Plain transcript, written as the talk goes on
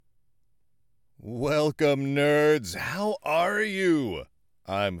Welcome, nerds. How are you?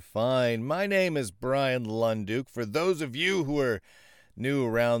 I'm fine. My name is Brian Lunduke. For those of you who are new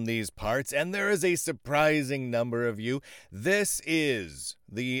around these parts, and there is a surprising number of you, this is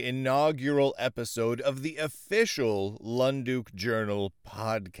the inaugural episode of the official Lunduke Journal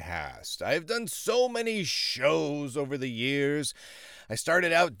podcast. I've done so many shows over the years. I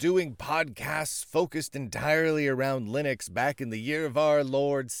started out doing podcasts focused entirely around Linux back in the year of our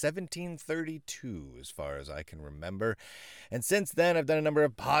Lord 1732, as far as I can remember. And since then, I've done a number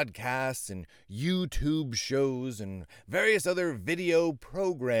of podcasts and YouTube shows and various other video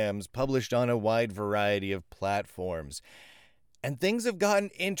programs published on a wide variety of platforms. And things have gotten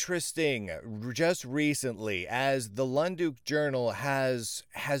interesting just recently as the Lunduke Journal has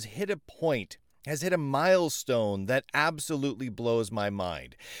hit a point, has hit a milestone that absolutely blows my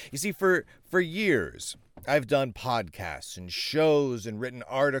mind. You see, for years, I've done podcasts and shows and written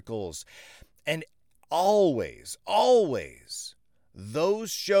articles, and always,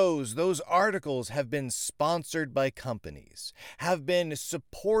 those shows, those articles have been sponsored by companies, have been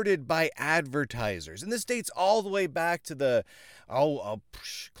supported by advertisers. And this dates all the way back to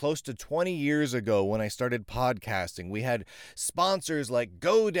close to 20 years ago when I started podcasting. We had sponsors like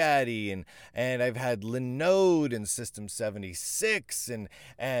GoDaddy, and I've had Linode and System 76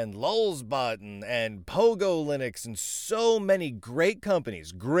 and Lulzbot and Pogo Linux, and so many great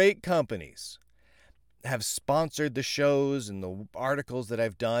companies have sponsored the shows and the articles that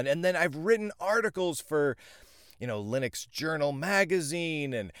I've done. And then I've written articles for, Linux Journal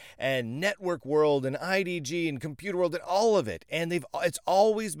Magazine and Network World and IDG and Computer World and all of it. And it's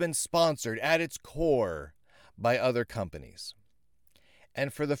always been sponsored at its core by other companies.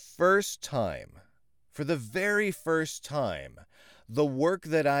 And for the very first time, the work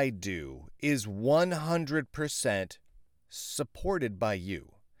that I do is 100% supported by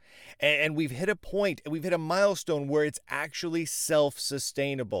you. And we've hit a point, we've hit a milestone where it's actually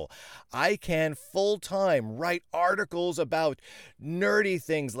self-sustainable. I can full-time write articles about nerdy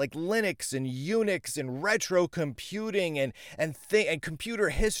things like Linux and Unix and retro computing and computer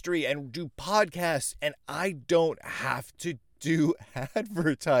history and do podcasts, and I don't have to do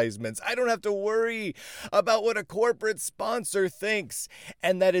advertisements. I don't have to worry about what a corporate sponsor thinks,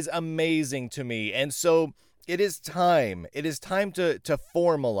 and that is amazing to me. And so It is time to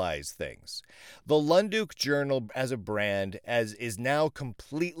formalize things. The Lunduke Journal as a brand is now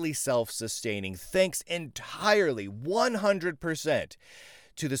completely self-sustaining, thanks entirely, 100%,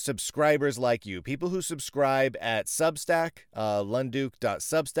 to the subscribers like you, people who subscribe at Substack,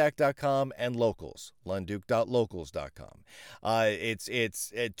 lunduke.substack.com, and Locals, lunduke.locals.com.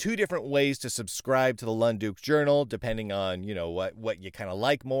 It's two different ways to subscribe to the Lunduke Journal, depending on what you kind of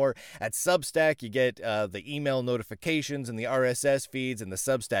like more. At Substack, you get the email notifications and the RSS feeds and the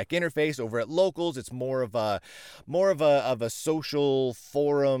Substack interface. Over at Locals, it's more of a social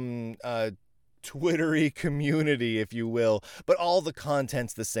forum, Twittery community, if you will, but all the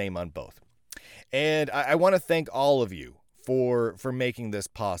content's the same on both. And I want to thank all of you for making this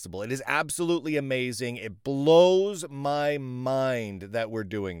possible. It is absolutely amazing. It blows my mind that we're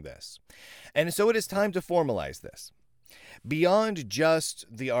doing this. And so it is time to formalize this. Beyond just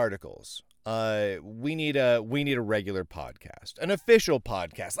the articles, we need a regular podcast, an official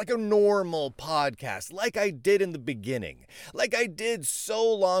podcast, like a normal podcast, like I did in the beginning, like I did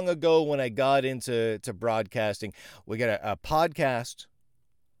so long ago when I got into broadcasting. We got a podcast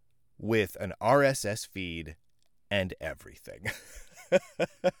with an RSS feed and everything.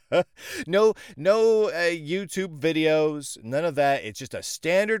 No YouTube videos, none of that. It's just a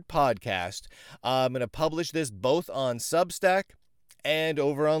standard podcast. I'm going to publish this both on Substack and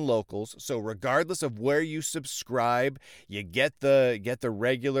over on Locals. So regardless of where you subscribe, you get the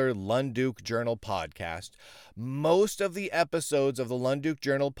regular Lunduke Journal podcast. Most of the episodes of the Lunduke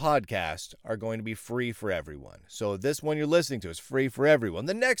Journal podcast are going to be free for everyone. So this one you're listening to is free for everyone.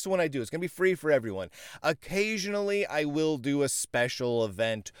 The next one I do is going to be free for everyone. Occasionally, I will do a special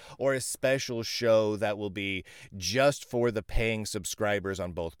event or a special show that will be just for the paying subscribers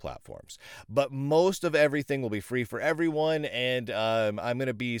on both platforms. But most of everything will be free for everyone, and I'm going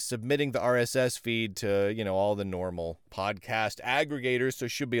to be submitting the RSS feed to, all the normal podcast aggregators, so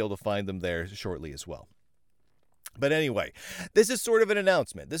should be able to find them there shortly as well. But anyway, this is sort of an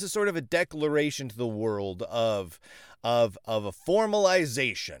announcement. This is sort of a declaration to the world of a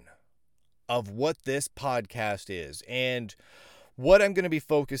formalization of what this podcast is. And what I'm going to be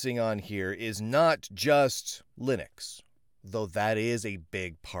focusing on here is not just Linux, though that is a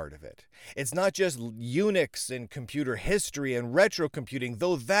big part of it. It's not just Unix and computer history and retro computing,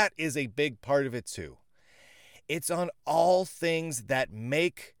 though that is a big part of it too. It's on all things that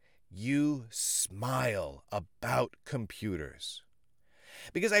make you smile about computers.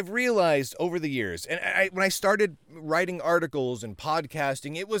 Because I've realized over the years, and when I started writing articles and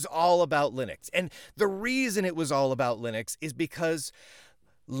podcasting, it was all about Linux. And the reason it was all about Linux is because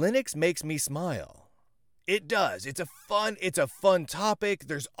Linux makes me smile. It does. It's a fun topic.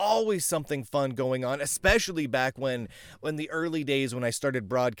 There's always something fun going on, especially back when the early days when I started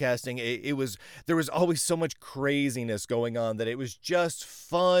broadcasting, there was always so much craziness going on that it was just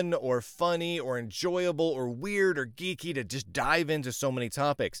fun or funny or enjoyable or weird or geeky to just dive into so many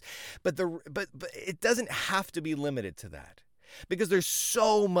topics. But it doesn't have to be limited to that. Because there's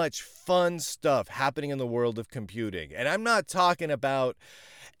so much fun stuff happening in the world of computing. And I'm not talking about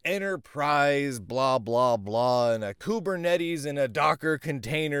enterprise blah blah blah and a Kubernetes and a Docker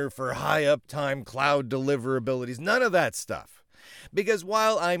container for high uptime cloud deliverabilities. None of that stuff. Because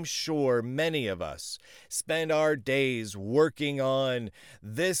while I'm sure many of us spend our days working on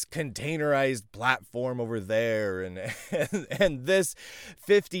this containerized platform over there and this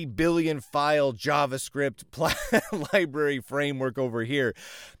 50 billion file JavaScript library framework over here,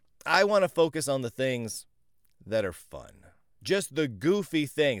 I want to focus on the things that are fun. Just the goofy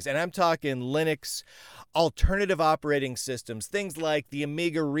things. And I'm talking Linux, alternative operating systems, things like the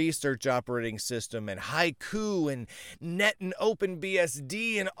Amiga Research Operating System and Haiku and Net and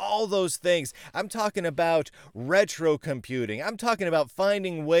OpenBSD and all those things. I'm talking about retro computing. I'm talking about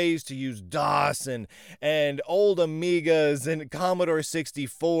finding ways to use DOS and old Amigas and Commodore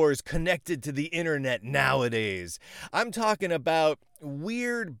 64s connected to the internet nowadays. I'm talking about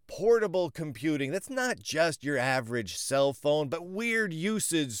weird portable computing that's not just your average cell phone, but weird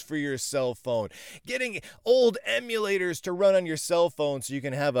usage for your cell phone. Getting old emulators to run on your cell phone so you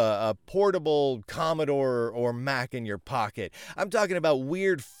can have a portable Commodore or Mac in your pocket. I'm talking about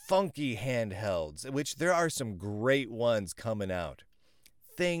weird, funky handhelds, which there are some great ones coming out.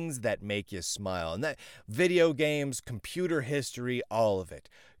 Things that make you smile. And that video games, computer history, all of it.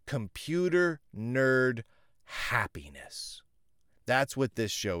 Computer nerd happiness. That's what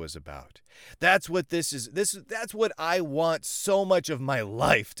this show is about. That's what this is. That's what I want so much of my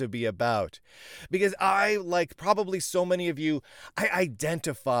life to be about. Because I, like probably so many of you, I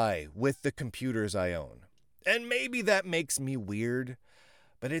identify with the computers I own. And maybe that makes me weird,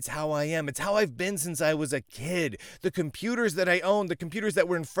 but it's how I am. It's how I've been since I was a kid. The computers that I owned, the computers that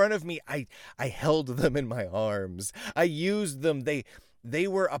were in front of me, I held them in my arms. I used them. They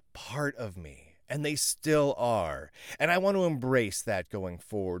were a part of me. And they still are. And I want to embrace that going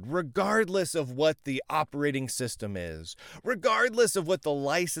forward, regardless of what the operating system is, regardless of what the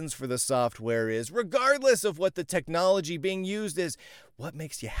license for the software is, regardless of what the technology being used is. What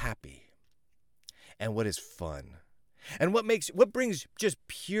makes you happy? And what is fun? And what brings just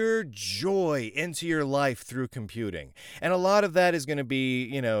pure joy into your life through computing? And a lot of that is going to be,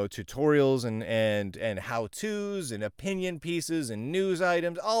 tutorials and how-tos and opinion pieces and news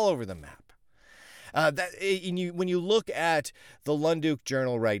items all over the map. When you look at the Lunduke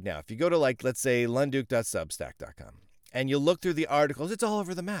Journal right now, if you go to let's say lunduke.substack.com and you look through the articles, it's all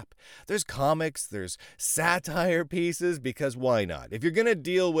over the map. There's comics, there's satire pieces, because why not? If you're going to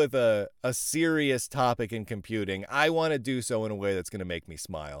deal with a serious topic in computing, I want to do so in a way that's going to make me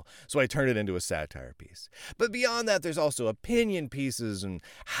smile. So I turn it into a satire piece. But beyond that, there's also opinion pieces and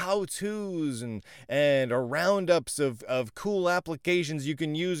how-tos and roundups of cool applications you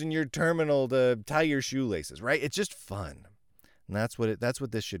can use in your terminal to tie your shoelaces, right? It's just fun. And that's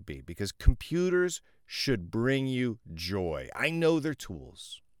what this should be, because computers should bring you joy. I know they're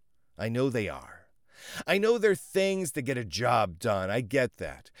tools. I know they are. I know they're things to get a job done. I get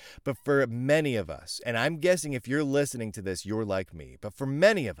that. But for many of us, and I'm guessing if you're listening to this, you're like me, but for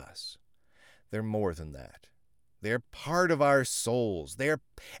many of us, they're more than that. They're part of our souls. They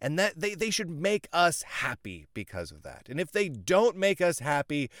should make us happy because of that. And if they don't make us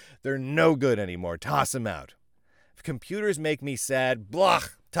happy, they're no good anymore. Toss them out. If computers make me sad, blah,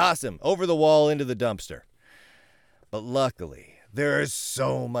 toss them over the wall into the dumpster. But luckily, there is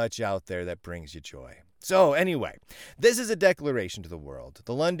so much out there that brings you joy. So anyway, this is a declaration to the world.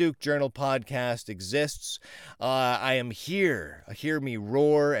 The Lunduke Journal podcast exists. I am here. Hear me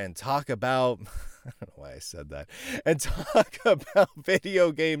roar and talk about... I don't know why I said that. And talk about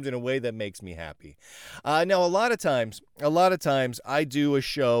video games in a way that makes me happy. Now, a lot of times, I do a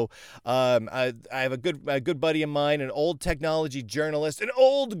show. I have a good buddy of mine, an old technology journalist, an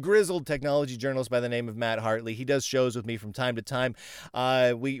old grizzled technology journalist by the name of Matt Hartley. He does shows with me from time to time.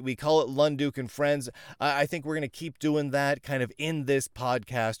 We call it Lunduke and Friends. I think we're going to keep doing that kind of in this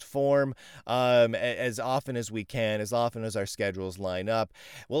podcast form as often as we can, as often as our schedules line up.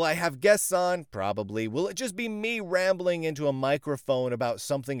 Will I have guests on? Probably probably. Will it just be me rambling into a microphone about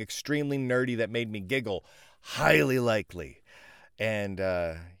something extremely nerdy that made me giggle? Highly likely. And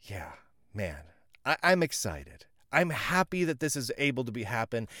yeah, man, I'm excited. I'm happy that this is able to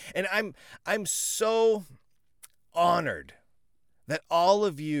happen. And I'm so honored that all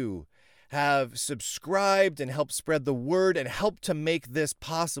of you have subscribed and helped spread the word and helped to make this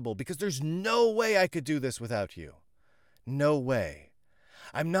possible, because there's no way I could do this without you. No way.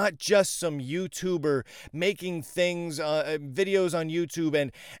 I'm not just some YouTuber making things, videos on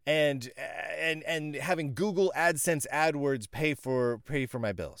YouTube and having Google AdSense AdWords pay for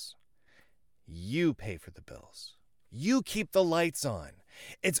my bills. You pay for the bills. You keep the lights on.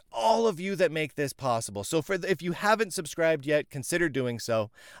 It's all of you that make this possible. So if you haven't subscribed yet, consider doing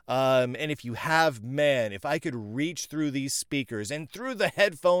so. And if you have, man, if I could reach through these speakers and through the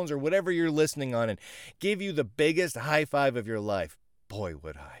headphones or whatever you're listening on and give you the biggest high five of your life, boy,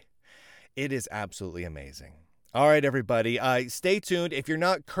 would I. It is absolutely amazing. All right, everybody, stay tuned. If you're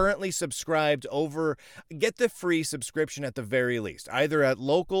not currently subscribed get the free subscription at the very least, either at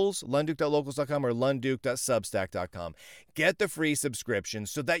lunduke.locals.com or lunduke.substack.com. Get the free subscription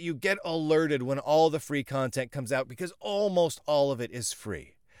so that you get alerted when all the free content comes out, because almost all of it is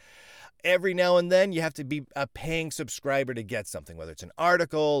free. Every now and then, you have to be a paying subscriber to get something, whether it's an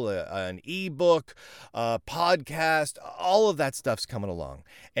article, an ebook, a podcast. All of that stuff's coming along,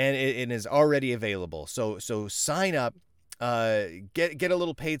 and it is already available. So sign up, get a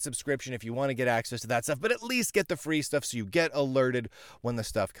little paid subscription if you want to get access to that stuff, but at least get the free stuff so you get alerted when the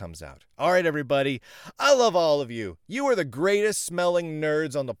stuff comes out. All right, everybody, I love all of you. You are the greatest smelling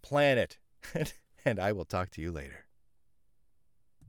nerds on the planet, and I will talk to you later.